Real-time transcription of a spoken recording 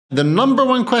The number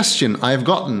one question I've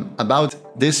gotten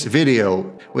about this video,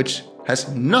 which has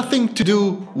nothing to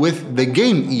do with the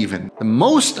game even. The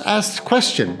most asked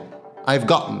question I've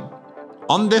gotten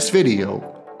on this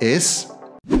video is...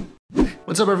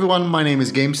 What's up everyone, my name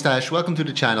is GameStach, welcome to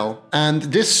the channel. And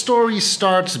this story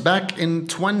starts back in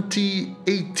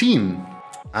 2018.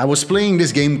 I was playing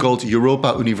this game called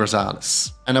Europa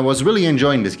Universalis. And I was really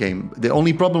enjoying this game. The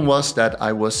only problem was that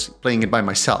I was playing it by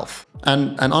myself.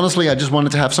 And honestly, I just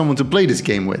wanted to have someone to play this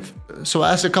game with. So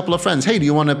I asked a couple of friends, hey, do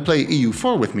you want to play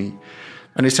EU4 with me?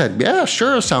 And they said, yeah,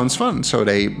 sure, sounds fun. So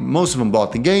most of them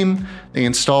bought the game, they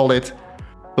installed it,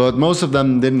 but most of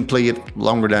them didn't play it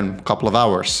longer than a couple of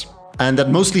hours. And that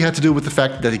mostly had to do with the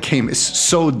fact that the game is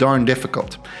so darn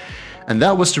difficult. And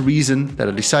that was the reason that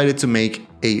I decided to make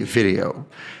a video.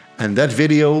 And that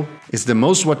video is the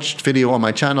most watched video on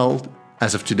my channel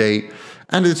as of today.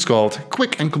 And it's called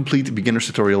Quick and Complete Beginner's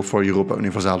Tutorial for Europa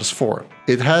Universalis 4.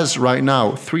 It has right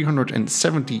now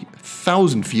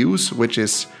 370,000 views, which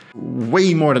is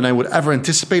way more than I would ever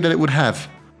anticipate that it would have.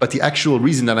 But the actual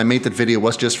reason that I made that video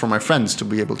was just for my friends to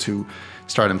be able to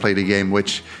start and play the game,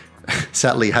 which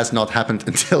sadly has not happened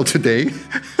until today.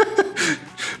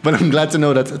 But I'm glad to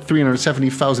know that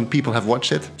 370,000 people have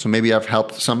watched it, so maybe I've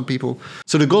helped some people.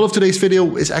 So the goal of today's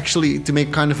video is actually to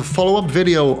make kind of a follow-up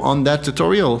video on that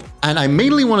tutorial. And I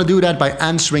mainly want to do that by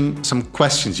answering some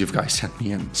questions you guys sent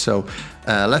me in. So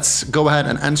let's go ahead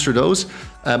and answer those.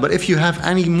 But if you have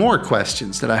any more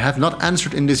questions that I have not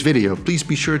answered in this video, please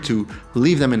be sure to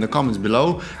leave them in the comments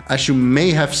below. As you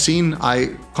may have seen,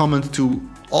 I comment to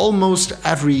almost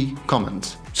every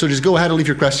comment. So just go ahead and leave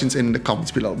your questions in the comments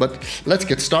below. But let's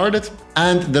get started.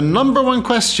 And the number one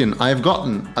question I've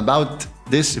gotten about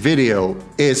this video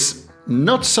is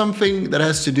not something that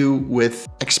has to do with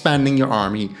expanding your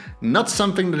army, not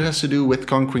something that has to do with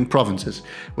conquering provinces,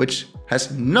 which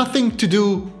has nothing to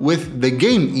do with the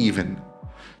game even.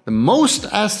 The most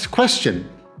asked question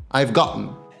I've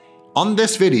gotten on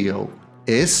this video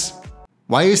is,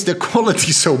 why is the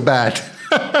quality so bad?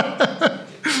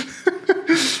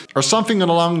 Or something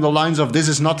along the lines of, this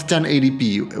is not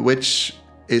 1080p, which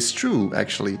is true,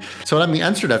 actually. So let me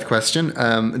answer that question.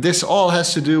 This all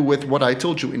has to do with what I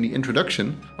told you in the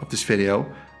introduction of this video.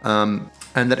 And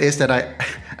that is that I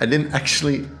didn't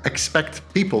actually expect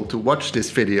people to watch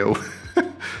this video.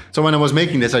 So when I was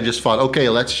making this, I just thought, okay,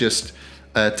 let's just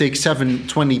take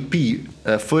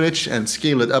 720p footage and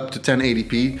scale it up to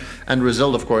 1080p. And the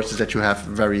result, of course, is that you have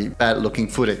very bad looking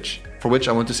footage. For which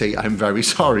I want to say I'm very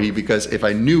sorry, because if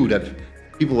I knew that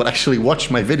people would actually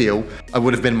watch my video, I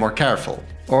would have been more careful.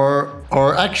 Or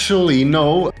actually,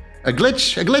 no, a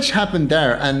glitch happened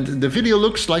there, and the video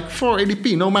looks like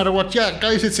 480p no matter what. Yeah,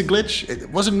 guys, it's a glitch. It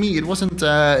wasn't me. It wasn't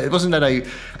that I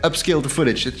upscaled the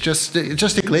footage. It's just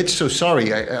a glitch. So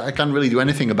sorry, I can't really do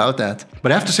anything about that.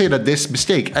 But I have to say that this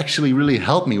mistake actually really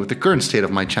helped me with the current state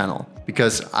of my channel,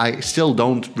 because I still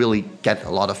don't really get a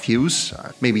lot of views,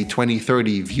 maybe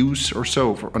 20-30 views or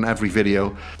so on every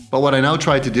video. But what I now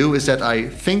try to do is that I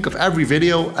think of every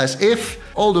video as if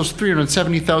all those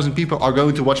 370,000 people are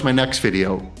going to watch my next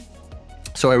video.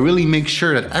 So I really make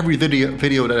sure that every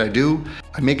video that I do,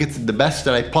 I make it the best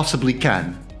that I possibly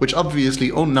can, which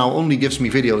obviously now only gives me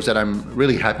videos that I'm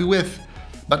really happy with.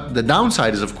 But the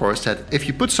downside is, of course, that if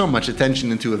you put so much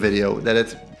attention into a video, that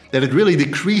it really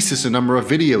decreases the number of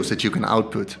videos that you can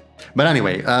output. But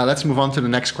anyway, let's move on to the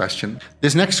next question.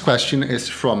 This next question is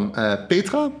from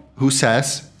Petra, who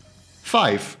says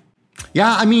 5.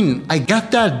 Yeah, I mean, I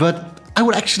get that, but I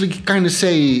would actually kind of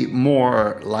say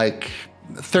more like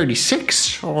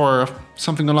 36 or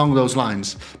something along those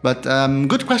lines. But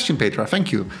good question, Petra,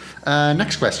 thank you.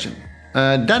 Next question.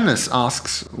 Dennis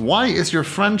asks, why is your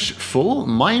French full?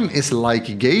 Mine is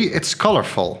like gay, it's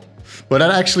colorful. Well,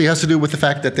 that actually has to do with the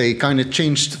fact that they kind of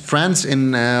changed France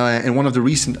in one of the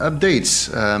recent updates.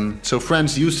 So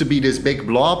France used to be this big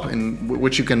blob,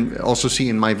 which you can also see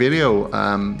in my video.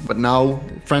 But now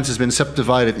France has been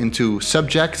subdivided into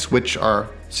subjects, which are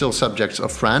still subjects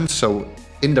of France. So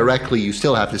indirectly, you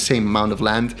still have the same amount of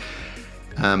land,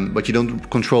 but you don't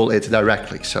control it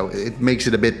directly. So it makes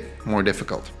it a bit more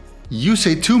difficult. You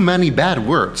say too many bad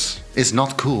words is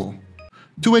not cool.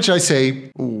 To which I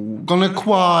say, ooh, gonna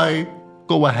cry.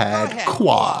 Go ahead,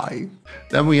 cry.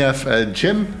 Then we have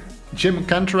Jim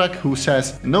Kantarak, who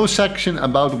says, no section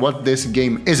about what this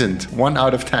game isn't. 1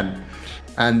 out of 10.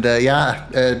 And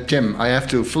Jim, I have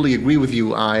to fully agree with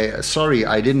you. Sorry,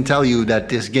 I didn't tell you that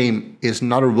this game is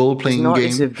not a role-playing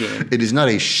game. It is not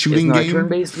a shooting game. It's not a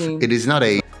turn-based game. It is not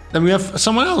a... Then we have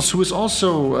someone else who is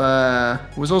also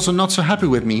not so happy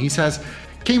with me. He says,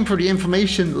 came for the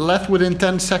information, left within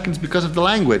 10 seconds because of the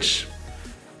language.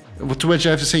 To which I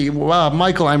have to say, wow,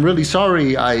 Michael, I'm really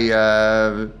sorry.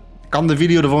 Kan de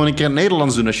video de volgende keer in het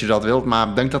Nederlands doen als je dat wilt. Maar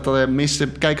ik denk dat de meeste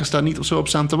kijkers daar niet of zo op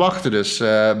staan te wachten. Dus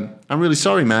I'm really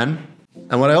sorry, man.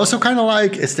 And what I also kind of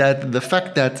like is that the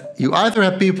fact that you either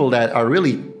have people that are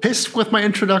really pissed with my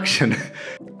introduction,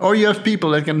 or you have people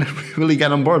that can really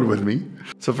get on board with me.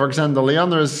 So for example,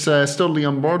 Leander is totally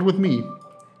on board with me.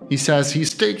 He says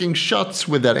he's taking shots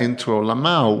with that intro.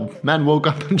 Lamau, man woke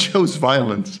up and chose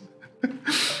violence.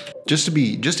 Just to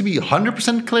be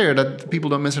 100% clear that people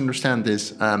don't misunderstand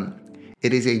this,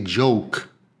 it is a joke.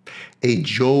 A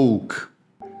joke.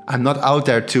 I'm not out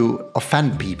there to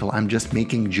offend people, I'm just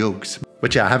making jokes.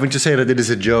 But yeah, having to say that it is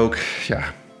a joke,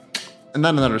 yeah. And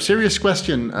then another serious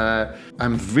question.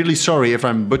 I'm really sorry if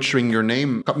I'm butchering your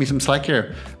name. Cut me some slack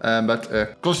here. But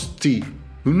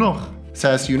𝐂𝐇𝐀𝐏𝐏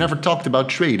says you never talked about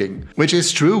trading. Which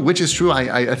is true.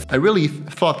 I really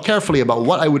thought carefully about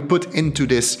what I would put into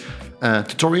this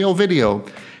tutorial video.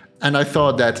 And I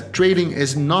thought that trading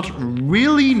is not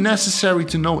really necessary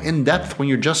to know in depth when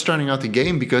you're just starting out the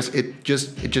game, because it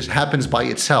just happens by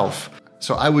itself.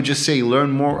 So I would just say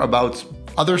learn more about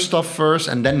other stuff first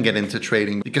and then get into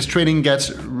trading, because trading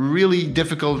gets really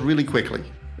difficult really quickly.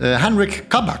 Henrik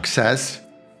Kabak says,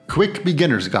 quick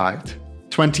beginner's guide,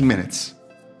 20 minutes.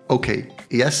 Okay,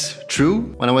 yes,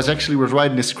 true. When I was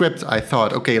writing the script, I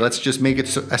thought, okay, let's just make it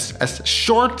so as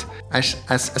short, as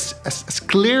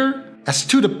clear, as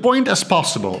to the point as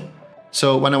possible.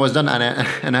 So when I was done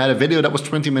and I had a video that was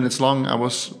 20 minutes long, I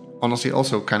was honestly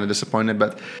also kind of disappointed,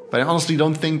 but I honestly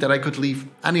don't think that I could leave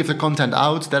any of the content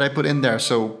out that I put in there.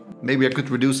 So maybe I could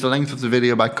reduce the length of the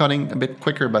video by cutting a bit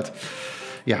quicker, but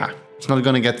yeah, it's not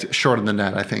gonna get shorter than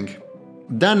that, I think.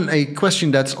 Then a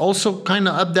question that's also kind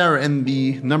of up there in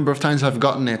the number of times I've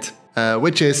gotten it,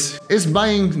 which is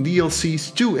buying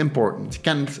DLCs too important?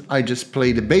 Can't I just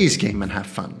play the base game and have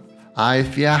fun? I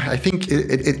think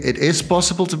it is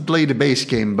possible to play the base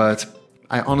game, but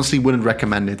I honestly wouldn't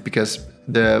recommend it, because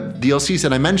the DLCs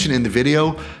that I mentioned in the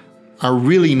video are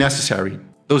really necessary.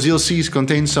 Those DLCs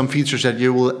contain some features that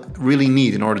you will really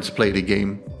need in order to play the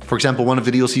game. For example, one of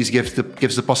the DLCs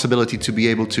gives the possibility to be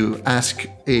able to ask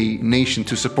a nation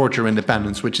to support your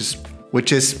independence, which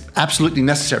is absolutely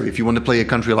necessary if you want to play a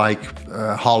country like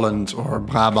Holland or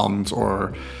Brabant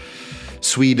or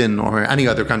Sweden or any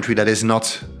other country that is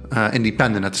not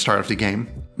independent at the start of the game.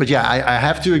 But yeah, I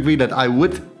have to agree that I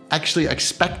would actually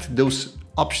expect those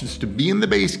options to be in the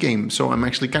base game, so I'm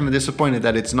actually kind of disappointed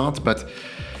that it's not, but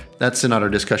that's another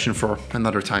discussion for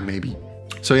another time maybe.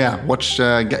 So yeah,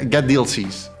 get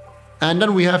DLCs. And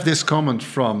then we have this comment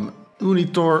from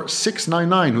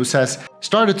Unitor699 who says,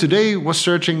 started today, was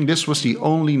searching, this was the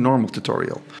only normal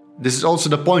tutorial. This is also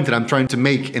the point that I'm trying to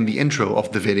make in the intro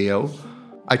of the video.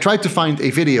 I tried to find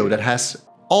a video that has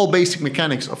all basic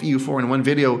mechanics of EU4 in one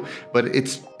video, but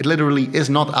it literally is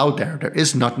not out there. There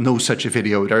is no such a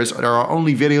video. There are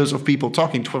only videos of people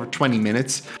talking for 20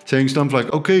 minutes, saying stuff like,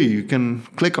 okay, you can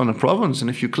click on a province, and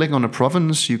if you click on a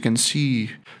province, you can see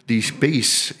the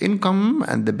base income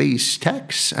and the base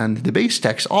tax, and the base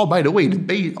tax. Oh, by the way,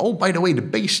 the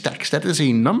base tax, that is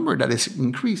a number that is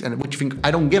increased. And what you think?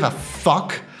 I don't give a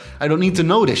fuck. I don't need to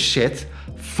know this shit.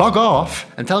 Fuck off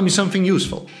and tell me something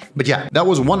useful. But yeah, that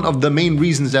was one of the main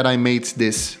reasons that I made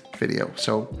this video.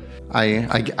 So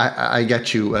I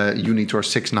get you,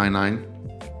 Unitor699.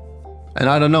 And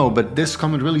I don't know, but this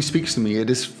comment really speaks to me. It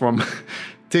is from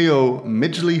Theo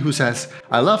Midgley, who says,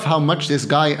 I love how much this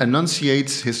guy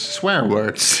enunciates his swear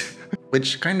words.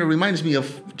 Which kind of reminds me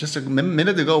of just a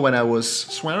minute ago when I was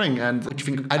swearing, and you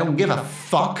think, I don't give a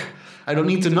fuck. I don't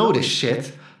need to know this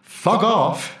shit. Fuck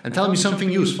off and tell me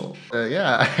something useful.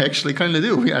 Yeah, I actually kind of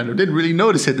do. Yeah, I didn't really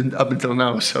notice it up until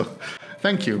now, so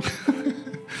thank you.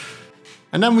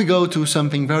 And then we go to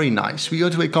something very nice. We go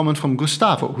to a comment from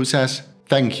Gustavo, who says,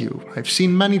 thank you. I've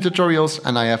seen many tutorials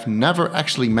and I have never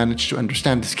actually managed to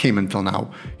understand this game until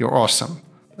now. You're awesome.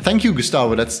 Thank you,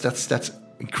 Gustavo. That's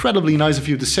incredibly nice of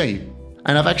you to say.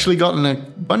 And I've actually gotten a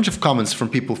bunch of comments from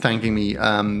people thanking me.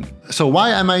 So why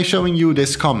am I showing you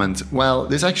this comment? Well,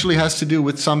 this actually has to do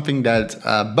with something that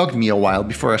bugged me a while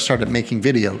before I started making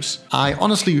videos. I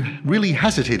honestly really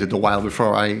hesitated a while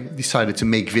before I decided to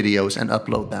make videos and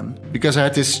upload them, because I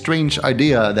had this strange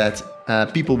idea that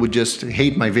people would just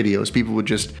hate my videos. People would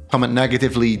just comment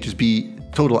negatively, just be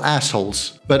total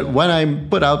assholes. But when I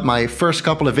put out my first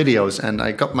couple of videos and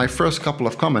I got my first couple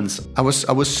of comments, I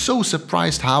was so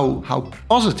surprised how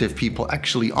positive people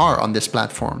actually are on this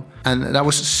platform. And that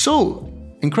was so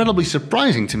incredibly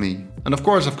surprising to me. And of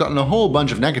course, I've gotten a whole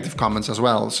bunch of negative comments as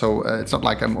well. So it's not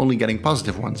like I'm only getting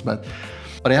positive ones, but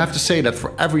I have to say that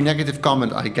for every negative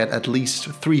comment, I get at least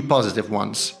 3 positive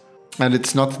ones. And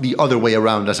it's not the other way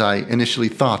around as I initially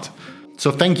thought.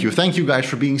 So thank you guys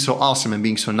for being so awesome and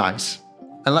being so nice.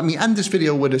 And let me end this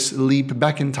video with this leap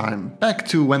back in time, back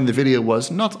to when the video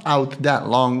was not out that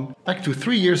long, back to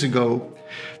 3 years ago,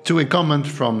 to a comment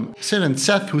from Sid and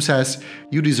Seth who says,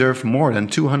 "You deserve more than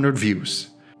 200 views."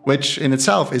 Which in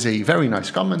itself is a very nice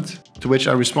comment, to which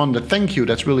I responded, "Thank you,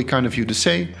 that's really kind of you to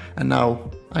say," and now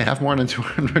I have more than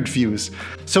 200 views.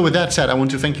 So with that said, I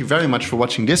want to thank you very much for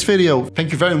watching this video.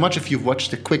 Thank you very much if you've watched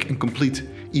the quick and complete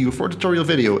EU4 tutorial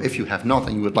video. If you have not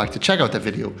and you would like to check out that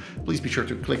video, please be sure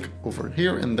to click over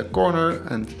here in the corner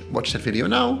and watch that video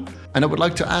now. And I would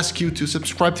like to ask you to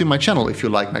subscribe to my channel if you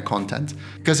like my content,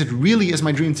 because it really is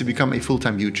my dream to become a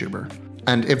full-time YouTuber.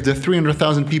 And if the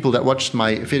 300,000 people that watched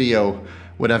my video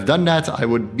would have done that, I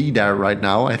would be there right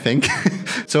now, I think.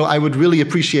 So I would really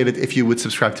appreciate it if you would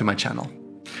subscribe to my channel.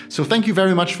 So thank you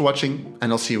very much for watching,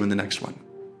 and I'll see you in the next one.